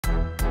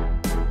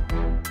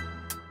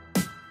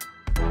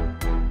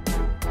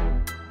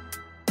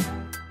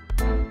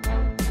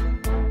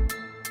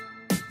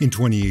In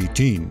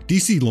 2018,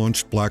 DC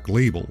launched Black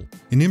Label,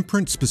 an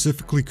imprint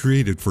specifically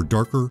created for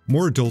darker,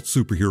 more adult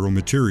superhero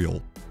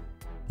material.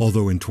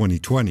 Although in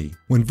 2020,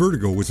 when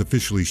Vertigo was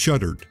officially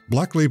shuttered,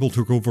 Black Label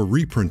took over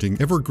reprinting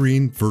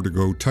evergreen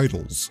Vertigo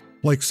titles,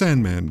 like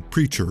Sandman,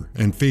 Preacher,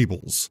 and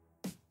Fables.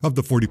 Of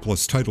the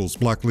 40-plus titles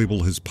Black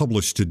Label has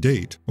published to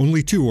date,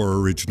 only 2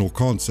 are original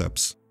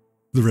concepts.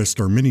 The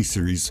rest are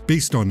miniseries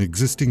based on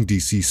existing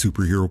DC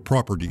superhero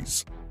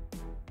properties.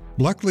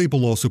 Black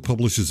Label also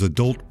publishes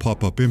adult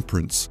pop-up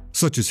imprints,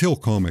 such as Hill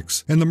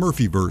Comics and the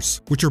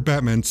Murphyverse, which are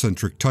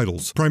Batman-centric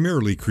titles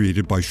primarily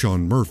created by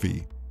Sean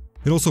Murphy.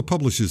 It also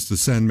publishes the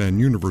Sandman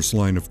Universe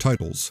line of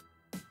titles.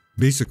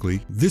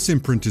 Basically, this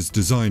imprint is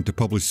designed to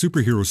publish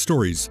superhero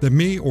stories that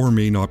may or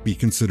may not be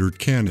considered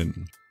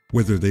canon.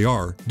 Whether they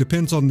are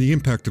depends on the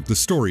impact of the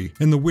story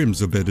and the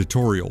whims of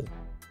editorial.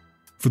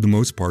 For the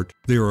most part,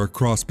 they are a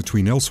cross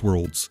between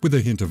Elseworlds with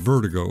a hint of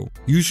Vertigo,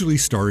 usually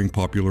starring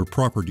popular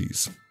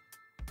properties.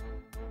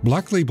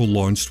 Black Label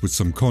launched with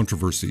some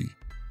controversy.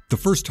 The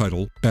first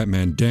title,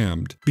 Batman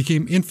Damned,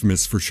 became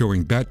infamous for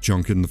showing bat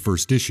junk in the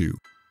first issue,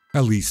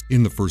 at least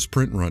in the first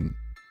print run.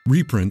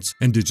 Reprints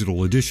and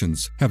digital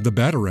editions have the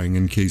Batarang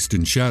encased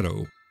in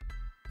shadow.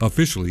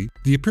 Officially,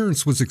 the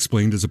appearance was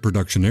explained as a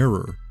production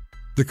error.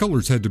 The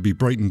colors had to be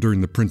brightened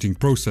during the printing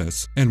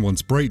process, and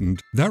once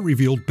brightened, that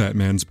revealed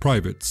Batman's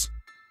privates.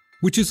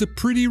 Which is a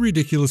pretty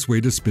ridiculous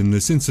way to spin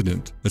this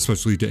incident,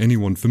 especially to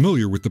anyone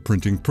familiar with the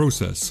printing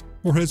process,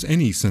 or has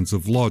any sense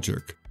of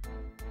logic.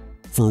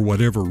 For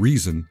whatever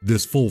reason,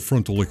 this full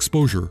frontal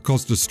exposure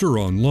caused a stir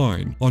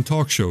online, on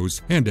talk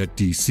shows, and at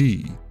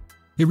DC.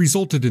 It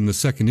resulted in the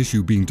second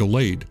issue being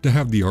delayed to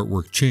have the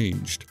artwork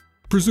changed,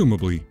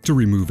 presumably to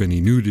remove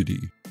any nudity.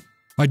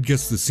 I'd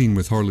guess the scene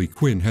with Harley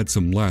Quinn had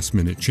some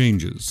last-minute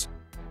changes.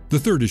 The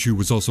third issue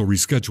was also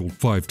rescheduled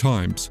 5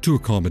 times to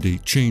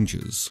accommodate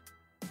changes.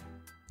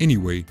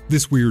 Anyway,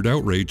 this weird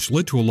outrage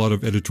led to a lot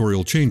of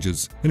editorial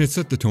changes, and it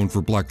set the tone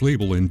for Black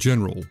Label in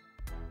general.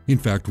 In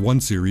fact,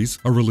 one series,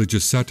 a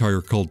religious satire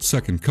called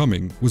Second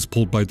Coming, was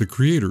pulled by the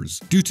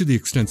creators due to the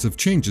extensive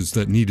changes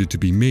that needed to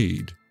be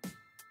made.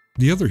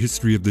 The other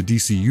history of the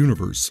DC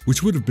Universe,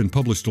 which would have been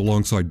published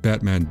alongside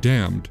Batman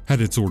Damned,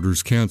 had its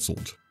orders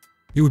cancelled.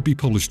 It would be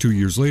published 2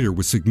 years later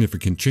with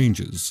significant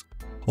changes,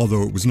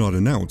 although it was not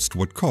announced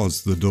what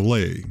caused the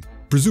delay.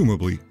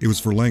 Presumably, it was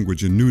for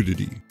language and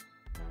nudity.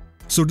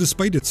 So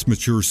despite its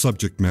mature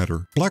subject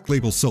matter, Black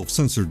Label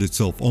self-censored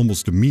itself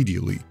almost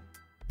immediately.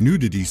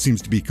 Nudity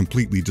seems to be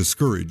completely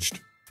discouraged,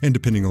 and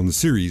depending on the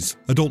series,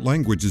 adult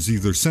language is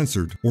either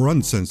censored or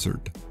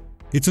uncensored.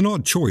 It's an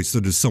odd choice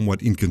that is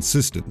somewhat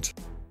inconsistent.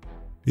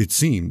 It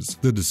seems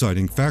the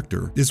deciding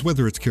factor is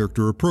whether it's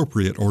character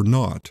appropriate or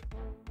not.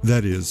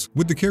 That is,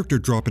 would the character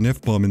drop an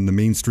F-bomb in the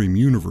mainstream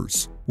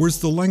universe, or is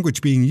the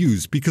language being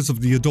used because of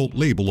the adult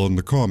label on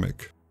the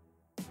comic?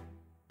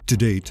 To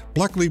date,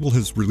 Black Label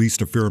has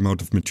released a fair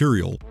amount of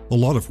material, a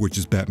lot of which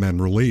is Batman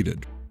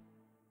related.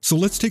 So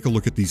let's take a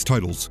look at these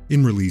titles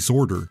in release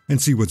order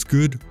and see what's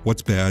good,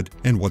 what's bad,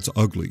 and what's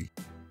ugly.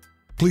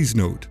 Please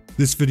note,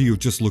 this video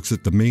just looks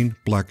at the main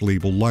Black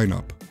Label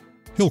lineup.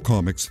 Hill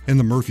Comics and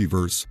the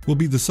Murphyverse will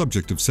be the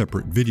subject of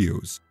separate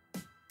videos.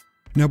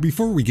 Now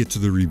before we get to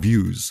the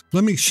reviews,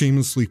 let me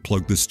shamelessly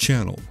plug this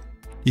channel.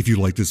 If you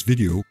like this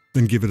video,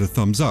 then give it a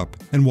thumbs up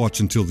and watch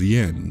until the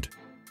end.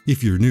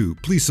 If you're new,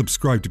 please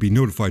subscribe to be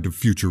notified of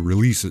future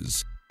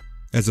releases.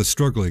 As a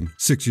struggling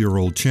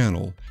 6-year-old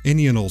channel,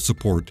 any and all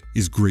support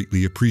is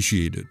greatly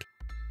appreciated.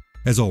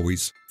 As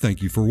always,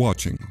 thank you for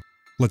watching.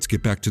 Let's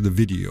get back to the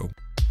video.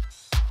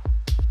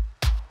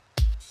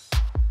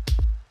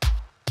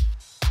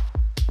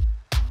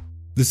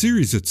 The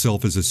series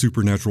itself is a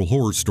supernatural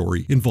horror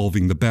story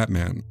involving the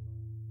Batman.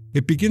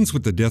 It begins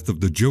with the death of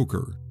the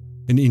Joker.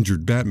 An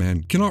injured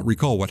Batman cannot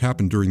recall what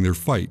happened during their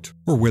fight,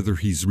 or whether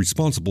he's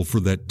responsible for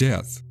that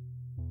death.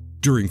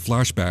 During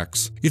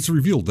flashbacks, it's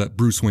revealed that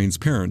Bruce Wayne's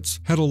parents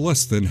had a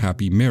less than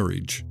happy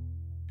marriage.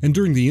 And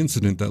during the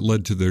incident that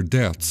led to their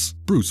deaths,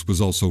 Bruce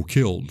was also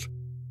killed.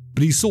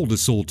 But he sold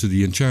his soul to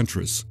the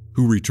Enchantress,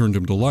 who returned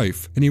him to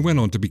life, and he went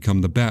on to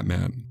become the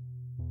Batman.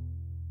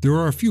 There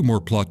are a few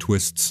more plot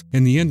twists,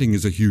 and the ending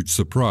is a huge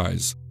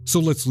surprise, so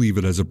let's leave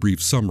it as a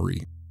brief summary.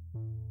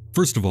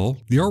 First of all,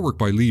 the artwork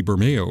by Lee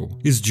Bermeo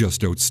is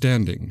just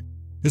outstanding.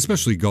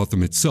 Especially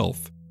Gotham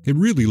itself. It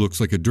really looks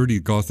like a dirty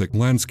Gothic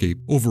landscape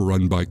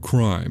overrun by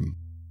crime.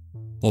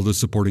 All the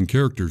supporting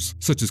characters,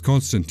 such as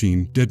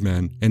Constantine,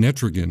 Deadman, and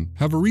Etrigan,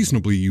 have a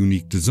reasonably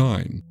unique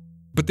design.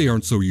 But they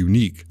aren't so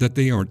unique that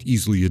they aren't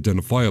easily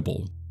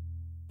identifiable.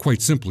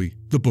 Quite simply,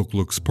 the book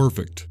looks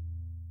perfect.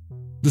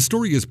 The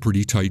story is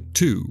pretty tight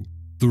too.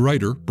 The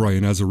writer,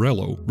 Brian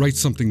Azzarello, writes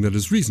something that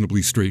is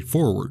reasonably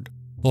straightforward,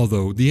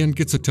 although the end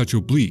gets a touch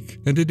oblique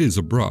and it is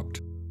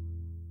abrupt.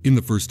 In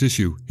the first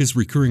issue, his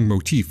recurring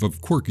motif of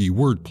quirky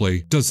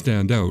wordplay does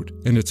stand out,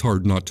 and it's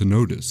hard not to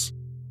notice.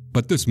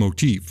 But this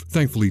motif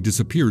thankfully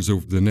disappears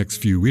over the next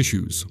few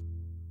issues.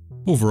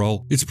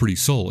 Overall, it's pretty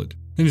solid,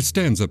 and it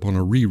stands up on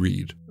a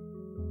reread.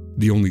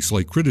 The only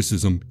slight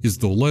criticism is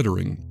the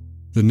lettering.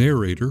 The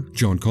narrator,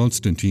 John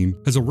Constantine,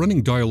 has a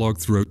running dialogue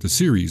throughout the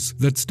series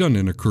that's done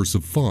in a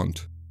cursive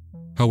font.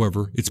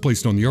 However, it's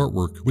placed on the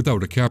artwork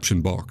without a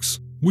caption box,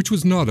 which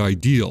was not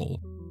ideal.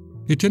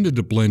 It tended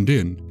to blend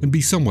in and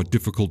be somewhat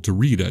difficult to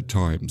read at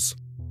times.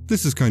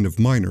 This is kind of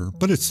minor,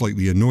 but it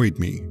slightly annoyed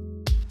me.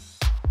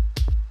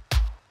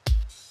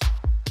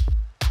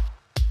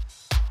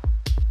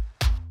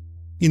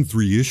 In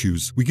 3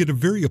 issues, we get a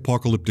very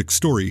apocalyptic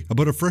story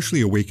about a freshly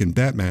awakened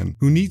Batman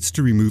who needs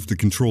to remove the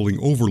controlling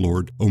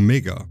overlord,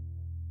 Omega.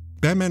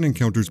 Batman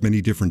encounters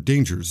many different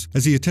dangers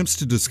as he attempts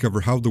to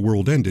discover how the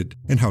world ended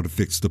and how to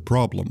fix the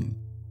problem.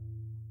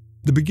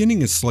 The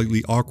beginning is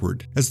slightly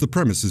awkward as the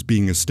premise is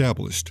being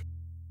established.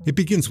 It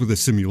begins with a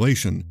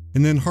simulation,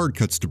 and then hard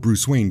cuts to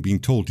Bruce Wayne being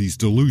told he's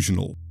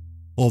delusional.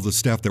 All the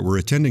staff that were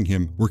attending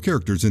him were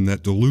characters in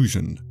that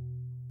delusion.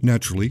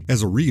 Naturally,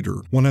 as a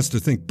reader, one has to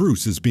think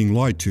Bruce is being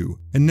lied to,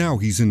 and now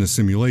he's in a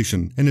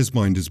simulation and his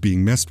mind is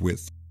being messed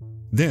with.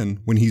 Then,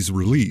 when he's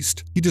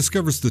released, he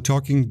discovers the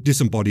talking,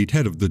 disembodied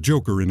head of the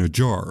Joker in a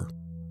jar.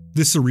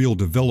 This surreal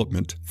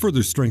development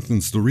further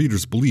strengthens the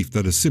reader's belief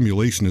that a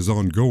simulation is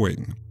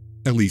ongoing.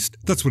 At least,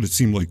 that's what it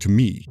seemed like to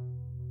me.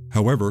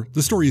 However,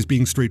 the story is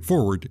being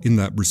straightforward in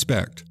that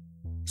respect.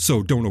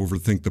 So don't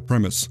overthink the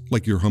premise,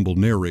 like your humble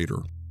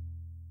narrator.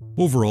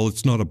 Overall,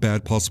 it's not a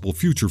bad possible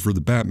future for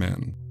the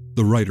Batman.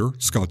 The writer,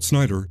 Scott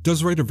Snyder,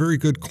 does write a very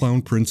good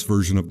Clown Prince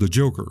version of the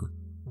Joker.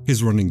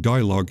 His running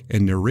dialogue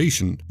and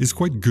narration is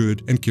quite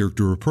good and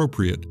character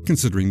appropriate,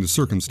 considering the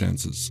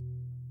circumstances.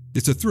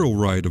 It's a thrill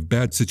ride of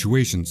bad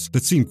situations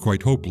that seem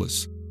quite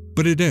hopeless,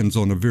 but it ends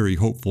on a very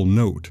hopeful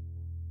note.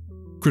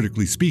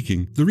 Critically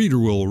speaking, the reader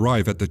will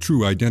arrive at the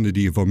true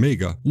identity of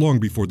Omega long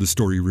before the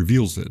story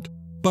reveals it,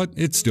 but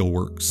it still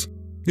works.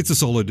 It's a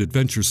solid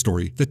adventure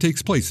story that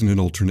takes place in an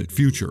alternate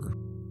future.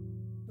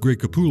 Greg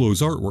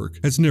Capullo's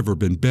artwork has never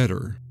been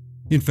better.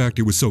 In fact,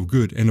 it was so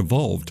good and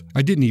evolved,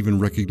 I didn't even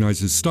recognize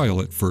his style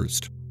at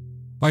first.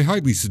 I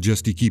highly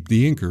suggest he keep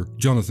the inker,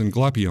 Jonathan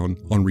Glapion,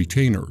 on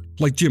retainer,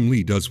 like Jim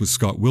Lee does with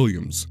Scott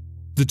Williams.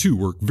 The two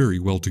work very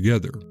well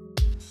together.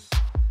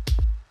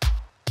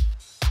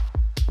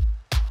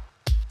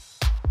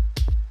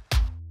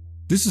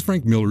 This is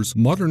Frank Miller's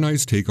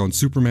modernized take on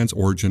Superman's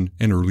origin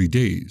and early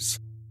days.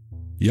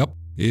 Yep,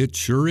 it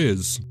sure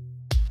is.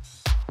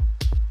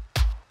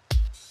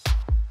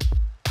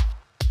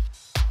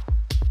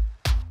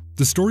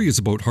 The story is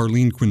about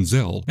Harleen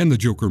Quinzel and the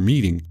Joker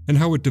meeting and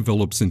how it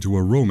develops into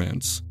a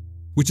romance,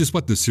 which is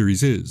what this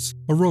series is,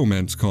 a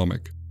romance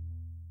comic.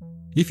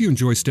 If you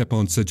enjoy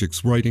Stepan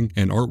Secic's writing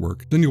and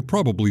artwork, then you'll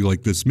probably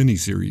like this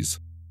miniseries.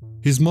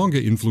 His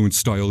manga-influenced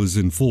style is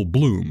in full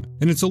bloom,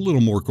 and it's a little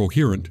more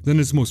coherent than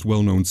his most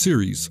well-known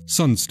series,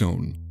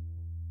 Sunstone.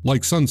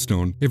 Like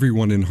Sunstone,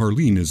 everyone in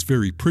Harleen is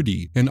very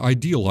pretty and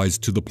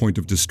idealized to the point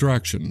of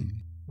distraction.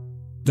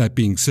 That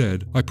being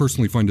said, I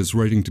personally find his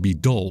writing to be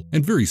dull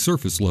and very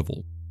surface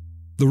level.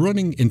 The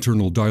running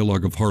internal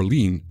dialogue of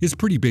Harleen is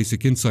pretty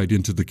basic insight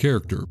into the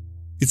character.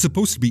 It's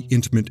supposed to be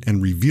intimate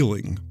and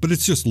revealing, but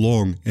it's just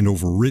long and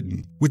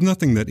overwritten, with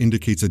nothing that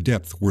indicates a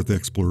depth worth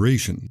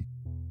exploration.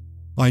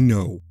 I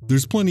know,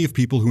 there's plenty of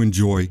people who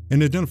enjoy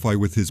and identify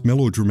with his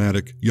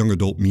melodramatic, young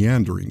adult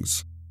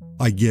meanderings.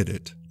 I get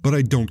it, but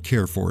I don't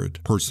care for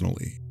it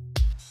personally.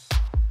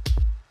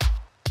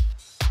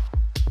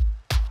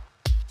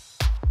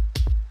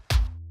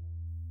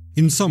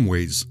 In some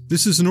ways,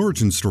 this is an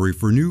origin story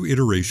for a new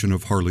iteration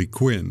of Harley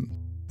Quinn.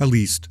 At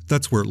least,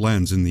 that's where it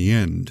lands in the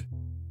end.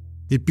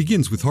 It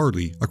begins with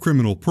Harley, a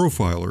criminal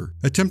profiler,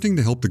 attempting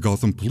to help the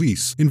Gotham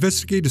police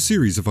investigate a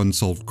series of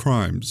unsolved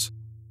crimes.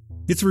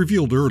 It's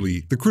revealed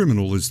early the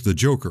criminal is the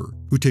Joker,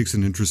 who takes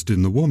an interest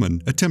in the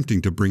woman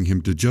attempting to bring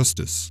him to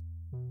justice.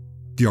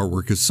 The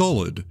artwork is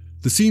solid.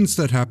 The scenes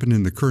that happen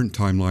in the current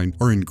timeline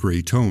are in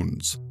gray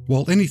tones,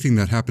 while anything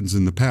that happens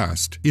in the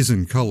past is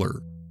in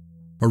color.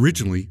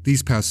 Originally,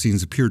 these past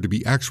scenes appeared to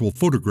be actual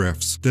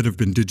photographs that have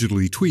been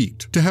digitally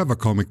tweaked to have a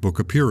comic book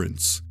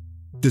appearance.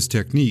 This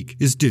technique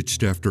is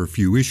ditched after a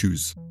few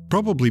issues,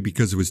 probably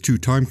because it was too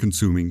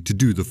time-consuming to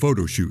do the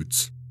photo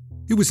shoots.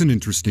 It was an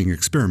interesting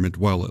experiment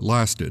while it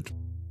lasted.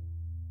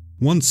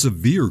 One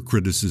severe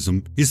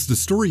criticism is the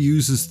story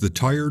uses the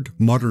tired,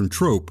 modern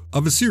trope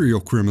of a serial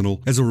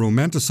criminal as a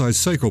romanticized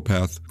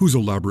psychopath whose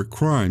elaborate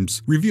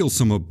crimes reveal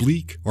some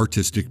oblique,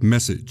 artistic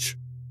message.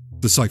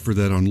 The cipher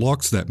that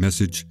unlocks that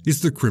message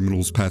is the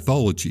criminal's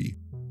pathology.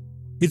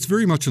 It's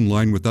very much in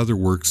line with other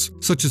works,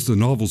 such as the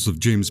novels of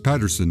James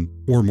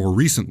Patterson, or more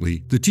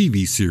recently, the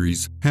TV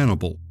series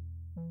Hannibal.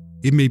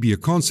 It may be a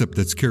concept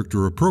that's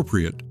character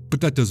appropriate,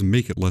 but that doesn't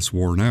make it less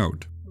worn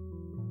out.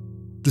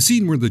 The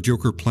scene where the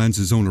Joker plans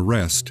his own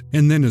arrest,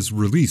 and then is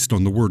released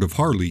on the word of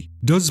Harley,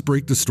 does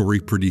break the story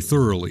pretty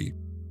thoroughly.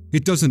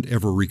 It doesn't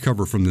ever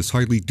recover from this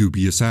highly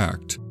dubious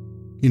act.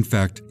 In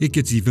fact, it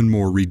gets even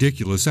more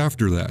ridiculous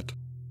after that.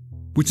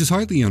 Which is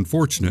highly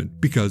unfortunate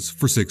because,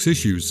 for 6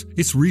 issues,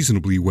 it's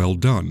reasonably well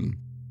done.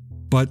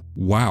 But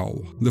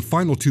wow, the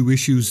final 2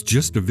 issues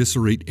just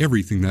eviscerate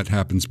everything that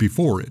happens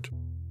before it.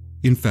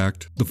 In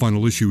fact, the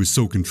final issue is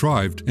so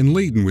contrived and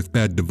laden with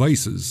bad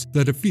devices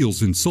that it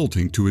feels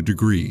insulting to a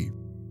degree.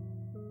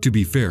 To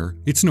be fair,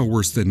 it's no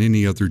worse than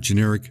any other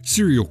generic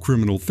serial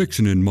criminal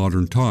fiction in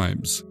modern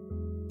times.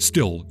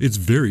 Still, it's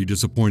very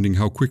disappointing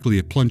how quickly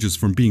it plunges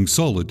from being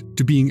solid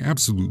to being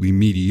absolutely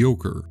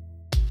mediocre.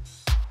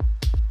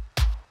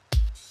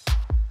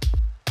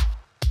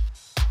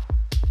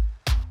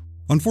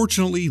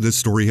 Unfortunately, this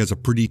story has a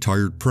pretty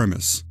tired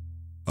premise.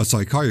 A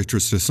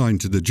psychiatrist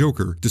assigned to the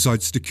Joker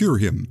decides to cure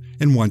him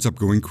and winds up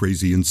going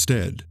crazy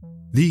instead.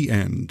 The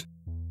end.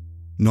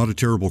 Not a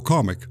terrible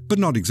comic, but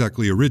not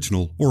exactly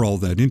original or all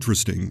that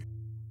interesting.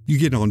 You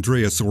get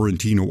Andrea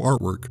Sorrentino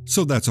artwork,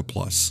 so that's a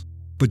plus.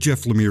 But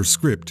Jeff Lemire's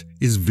script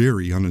is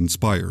very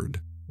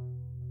uninspired.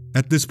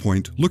 At this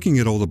point, looking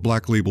at all the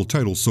Black Label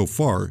titles so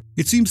far,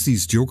 it seems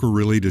these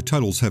Joker-related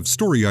titles have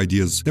story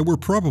ideas that were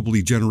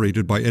probably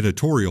generated by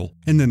editorial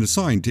and then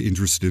assigned to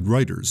interested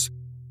writers.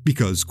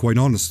 Because, quite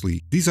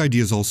honestly, these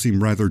ideas all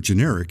seem rather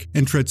generic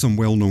and tread some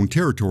well-known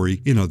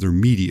territory in other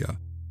media.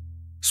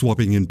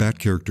 Swapping in Bat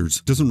characters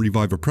doesn't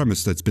revive a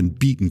premise that's been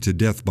beaten to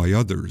death by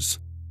others.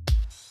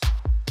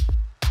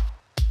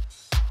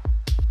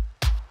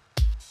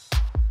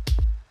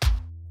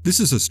 This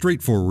is a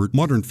straightforward,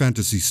 modern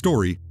fantasy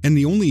story and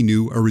the only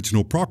new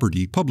original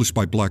property published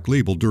by Black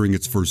Label during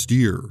its first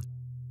year.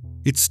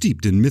 It's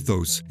steeped in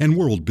mythos and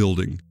world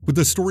building, with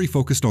the story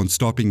focused on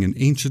stopping an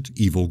ancient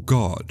evil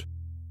god.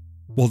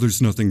 While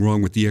there's nothing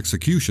wrong with the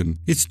execution,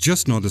 it's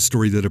just not a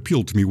story that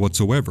appealed to me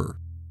whatsoever.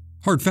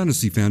 Hard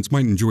fantasy fans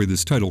might enjoy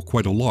this title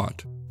quite a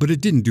lot, but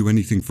it didn't do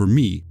anything for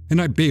me,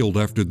 and I bailed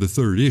after the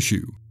third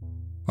issue.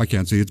 I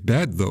can't say it's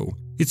bad though,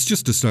 it's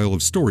just a style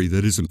of story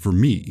that isn't for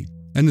me.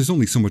 And there's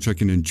only so much I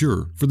can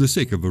endure for the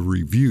sake of a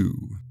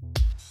review.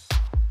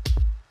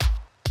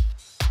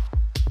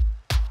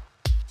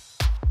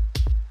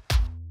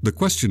 The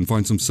Question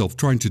finds himself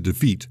trying to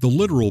defeat the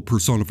literal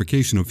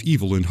personification of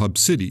evil in Hub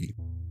City.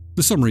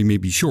 The summary may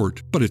be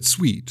short, but it's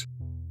sweet.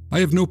 I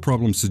have no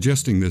problem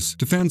suggesting this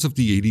to fans of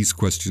the 80s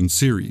Question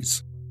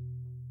series.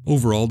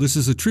 Overall, this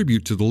is a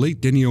tribute to the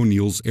late Denny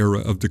O'Neil's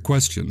era of The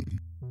Question.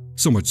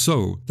 So much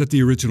so that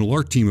the original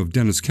art team of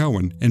Dennis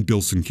Cowan and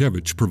Bill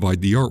Sienkiewicz provide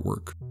the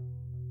artwork.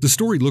 The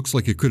story looks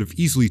like it could have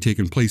easily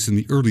taken place in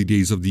the early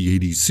days of the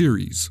 80s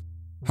series.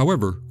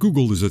 However,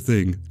 Google is a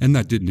thing, and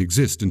that didn't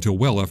exist until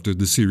well after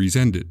the series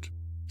ended.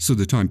 So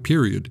the time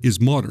period is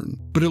modern,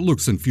 but it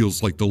looks and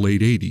feels like the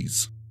late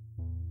 80s.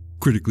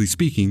 Critically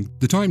speaking,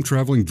 the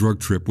time-traveling drug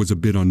trip was a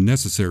bit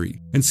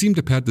unnecessary, and seemed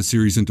to pad the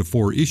series into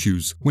 4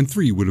 issues when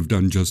 3 would have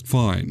done just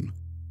fine.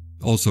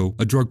 Also,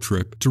 a drug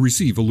trip to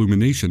receive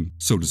illumination,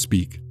 so to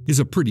speak, is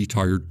a pretty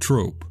tired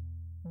trope.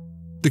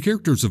 The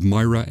characters of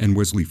Myra and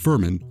Wesley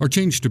Furman are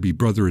changed to be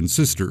brother and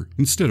sister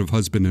instead of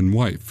husband and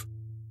wife,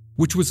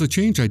 which was a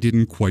change I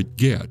didn't quite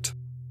get.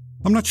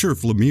 I'm not sure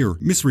if Lemire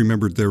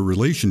misremembered their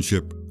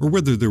relationship or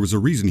whether there was a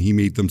reason he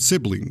made them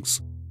siblings.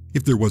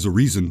 If there was a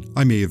reason,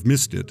 I may have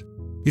missed it.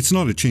 It's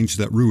not a change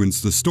that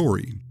ruins the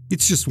story,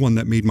 it's just one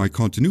that made my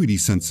continuity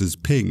senses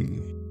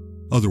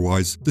ping.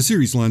 Otherwise, the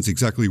series lands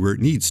exactly where it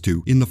needs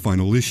to in the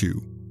final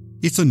issue.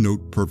 It's a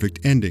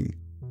note-perfect ending.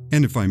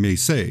 And if I may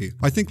say,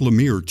 I think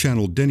Lemire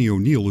channeled Denny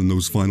O'Neil in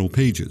those final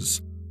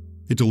pages.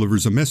 It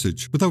delivers a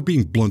message without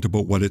being blunt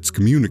about what it's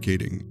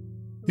communicating.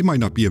 It might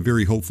not be a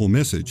very hopeful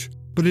message,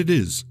 but it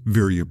is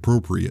very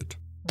appropriate.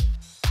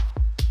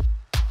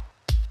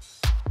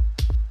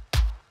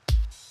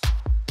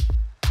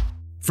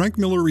 Frank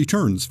Miller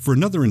returns for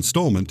another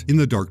installment in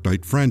the Dark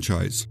Knight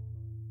franchise.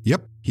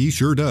 Yep, he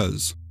sure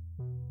does.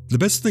 The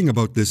best thing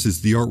about this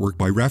is the artwork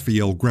by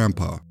Raphael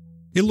Grampa.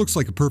 It looks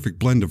like a perfect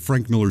blend of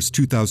Frank Miller's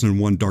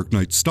 2001 Dark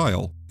Knight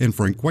style and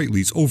Frank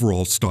Whiteley's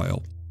overall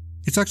style.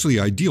 It's actually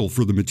ideal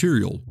for the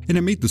material, and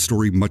it made the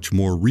story much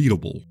more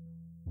readable.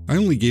 I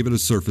only gave it a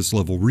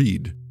surface-level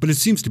read, but it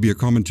seems to be a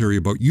commentary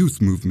about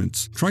youth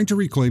movements trying to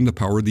reclaim the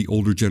power the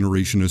older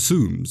generation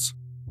assumes.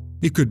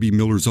 It could be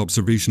Miller's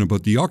observation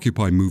about the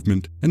Occupy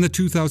movement and the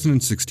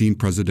 2016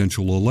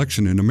 presidential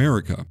election in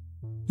America.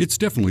 It's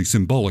definitely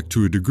symbolic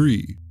to a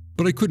degree,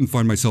 but I couldn't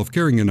find myself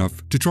caring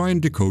enough to try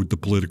and decode the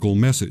political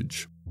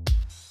message.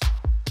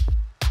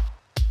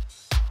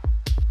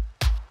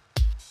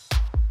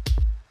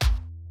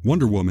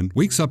 Wonder Woman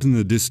wakes up in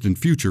the distant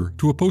future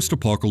to a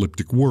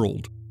post-apocalyptic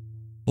world.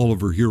 All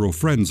of her hero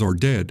friends are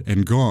dead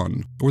and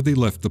gone, or they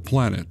left the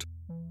planet.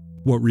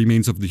 What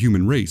remains of the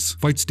human race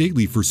fights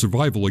daily for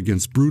survival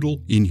against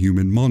brutal,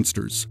 inhuman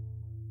monsters.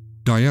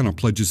 Diana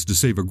pledges to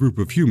save a group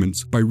of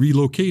humans by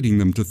relocating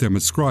them to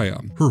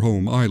Themyscira, her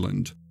home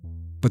island.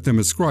 But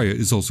Themyscira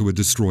is also a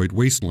destroyed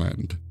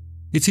wasteland.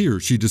 It's here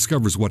she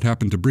discovers what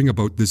happened to bring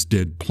about this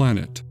dead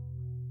planet.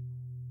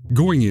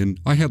 Going in,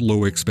 I had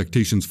low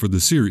expectations for the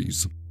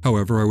series.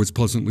 However, I was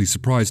pleasantly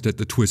surprised at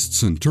the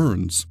twists and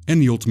turns,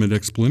 and the ultimate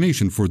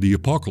explanation for the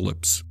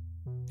apocalypse.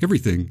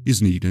 Everything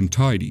is neat and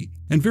tidy,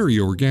 and very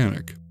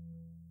organic.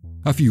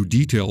 A few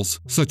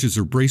details, such as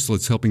her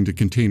bracelets helping to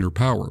contain her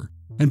power,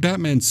 and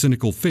Batman's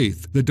cynical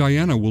faith that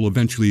Diana will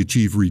eventually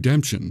achieve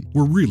redemption,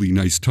 were really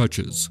nice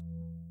touches.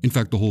 In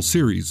fact, the whole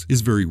series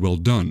is very well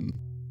done.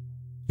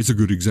 It's a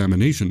good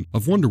examination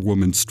of Wonder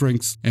Woman's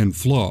strengths and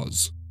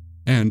flaws.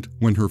 And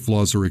when her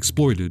flaws are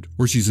exploited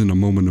or she's in a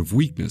moment of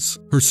weakness,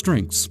 her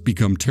strengths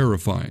become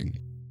terrifying.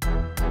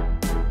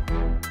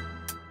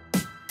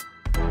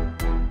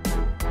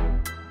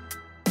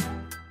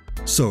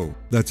 So,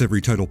 that's every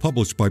title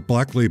published by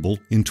Black Label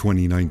in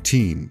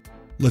 2019.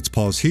 Let's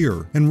pause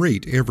here and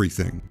rate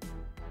everything.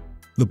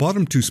 The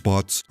bottom 2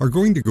 spots are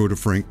going to go to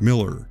Frank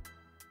Miller.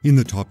 In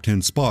the top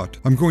 10 spot,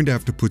 I'm going to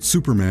have to put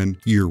Superman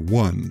Year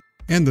 1,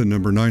 and the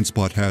number 9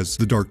 spot has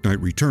The Dark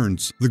Knight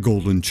Returns, The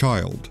Golden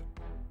Child.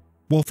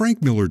 While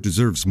Frank Miller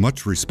deserves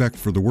much respect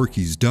for the work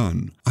he's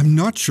done, I'm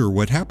not sure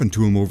what happened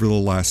to him over the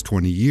last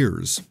 20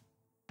 years.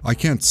 I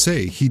can't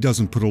say he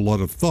doesn't put a lot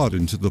of thought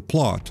into the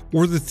plot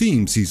or the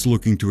themes he's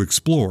looking to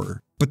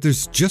explore, but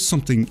there's just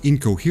something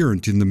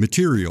incoherent in the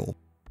material.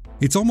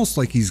 It's almost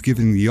like he's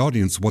giving the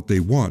audience what they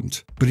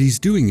want, but he's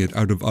doing it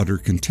out of utter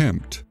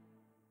contempt.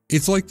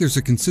 It's like there's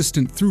a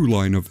consistent through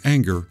line of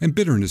anger and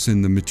bitterness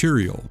in the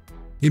material.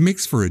 It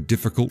makes for a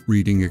difficult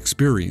reading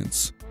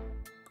experience.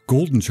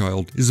 Golden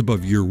Child is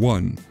above Year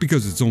 1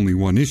 because it's only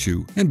one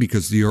issue and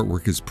because the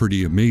artwork is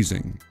pretty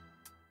amazing.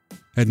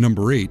 At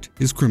number 8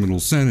 is Criminal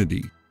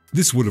Sanity.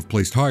 This would have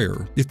placed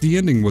higher if the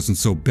ending wasn't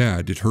so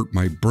bad it hurt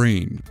my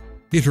brain.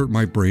 It hurt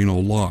my brain a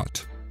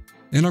lot.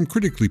 And I'm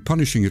critically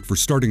punishing it for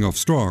starting off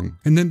strong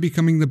and then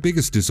becoming the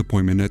biggest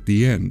disappointment at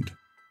the end.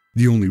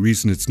 The only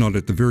reason it's not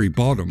at the very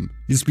bottom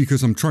is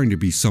because I'm trying to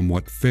be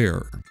somewhat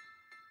fair.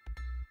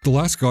 The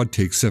Last God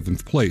takes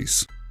 7th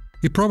place.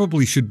 It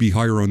probably should be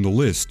higher on the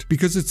list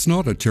because it's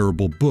not a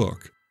terrible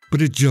book,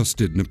 but it just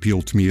didn't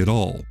appeal to me at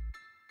all.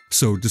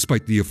 So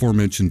despite the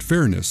aforementioned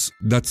fairness,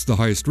 that's the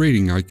highest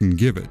rating I can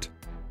give it.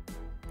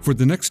 For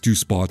the next 2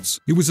 spots,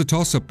 it was a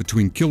toss-up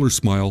between Killer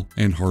Smile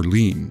and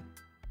Harleen.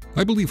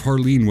 I believe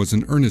Harleen was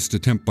an earnest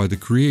attempt by the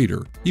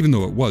creator, even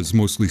though it was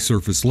mostly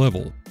surface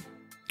level.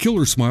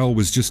 Killer Smile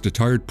was just a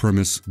tired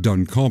premise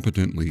done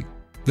competently.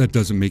 That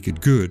doesn't make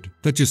it good,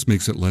 that just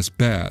makes it less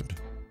bad.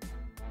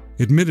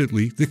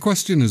 Admittedly, the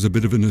question is a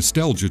bit of a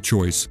nostalgia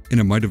choice, and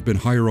it might have been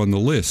higher on the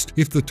list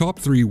if the top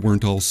 3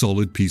 weren't all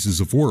solid pieces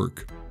of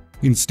work.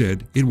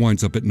 Instead, it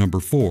winds up at number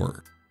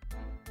 4.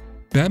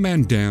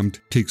 Batman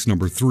Damned takes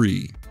number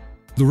 3.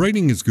 The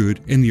writing is good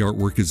and the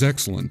artwork is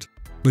excellent,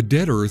 but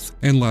Dead Earth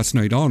and Last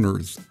Night on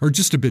Earth are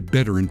just a bit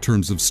better in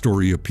terms of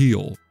story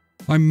appeal.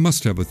 I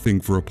must have a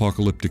thing for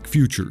apocalyptic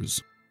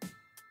futures.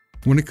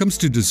 When it comes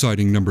to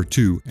deciding number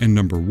 2 and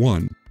number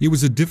 1, it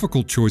was a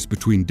difficult choice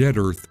between Dead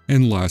Earth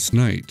and Last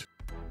Night.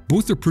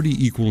 Both are pretty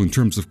equal in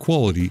terms of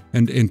quality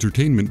and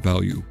entertainment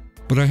value,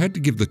 but I had to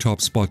give the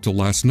top spot to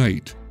Last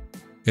Night.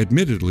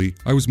 Admittedly,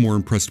 I was more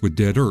impressed with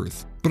Dead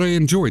Earth, but I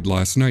enjoyed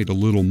Last Night a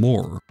little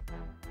more.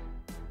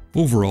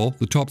 Overall,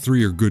 the top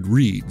 3 are good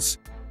reads.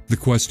 The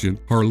Question,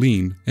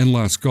 Harleen, and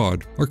Last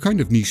God are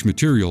kind of niche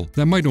material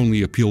that might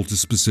only appeal to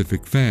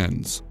specific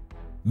fans.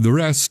 The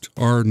rest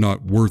are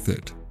not worth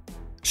it.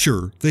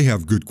 Sure, they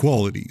have good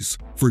qualities.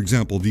 For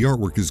example, the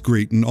artwork is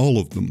great in all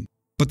of them,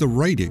 but the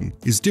writing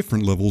is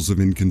different levels of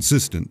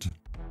inconsistent.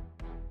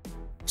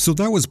 So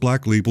that was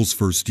Black Label's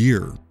first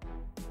year.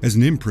 As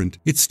an imprint,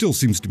 it still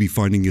seems to be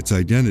finding its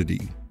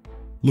identity.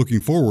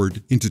 Looking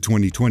forward into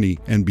 2020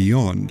 and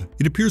beyond,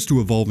 it appears to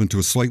evolve into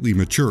a slightly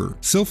mature,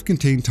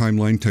 self-contained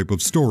timeline type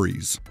of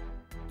stories.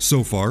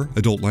 So far,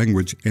 adult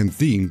language and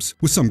themes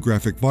with some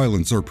graphic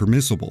violence are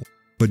permissible,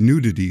 but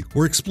nudity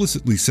or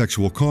explicitly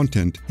sexual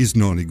content is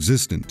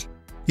non-existent.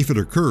 If it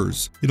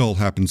occurs, it all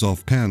happens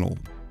off-panel.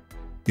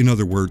 In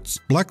other words,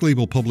 Black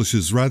Label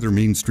publishes rather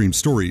mainstream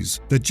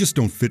stories that just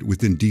don't fit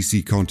within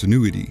DC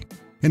continuity,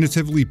 and it's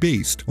heavily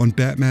based on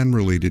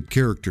Batman-related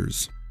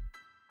characters.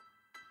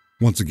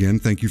 Once again,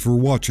 thank you for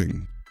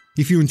watching.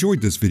 If you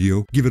enjoyed this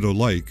video, give it a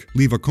like,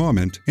 leave a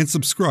comment, and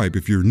subscribe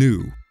if you're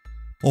new.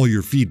 All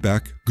your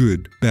feedback,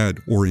 good, bad,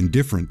 or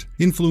indifferent,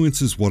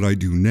 influences what I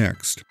do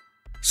next.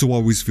 So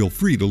always feel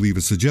free to leave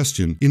a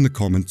suggestion in the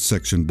comments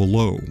section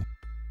below.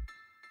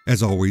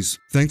 As always,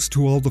 thanks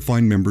to all the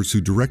fine members who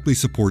directly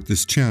support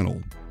this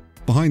channel.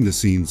 Behind the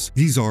scenes,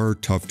 these are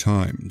tough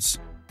times.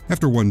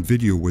 After one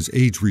video was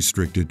age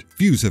restricted,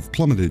 views have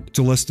plummeted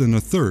to less than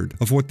a third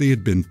of what they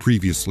had been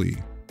previously.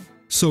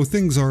 So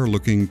things are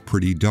looking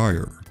pretty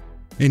dire.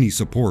 Any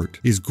support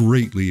is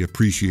greatly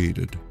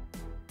appreciated.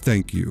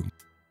 Thank you.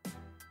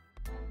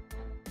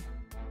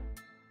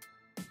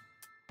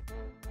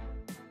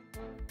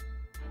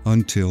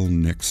 Until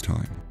next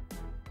time.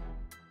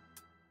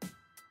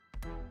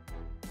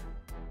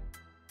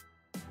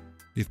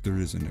 If there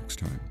is a next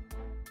time.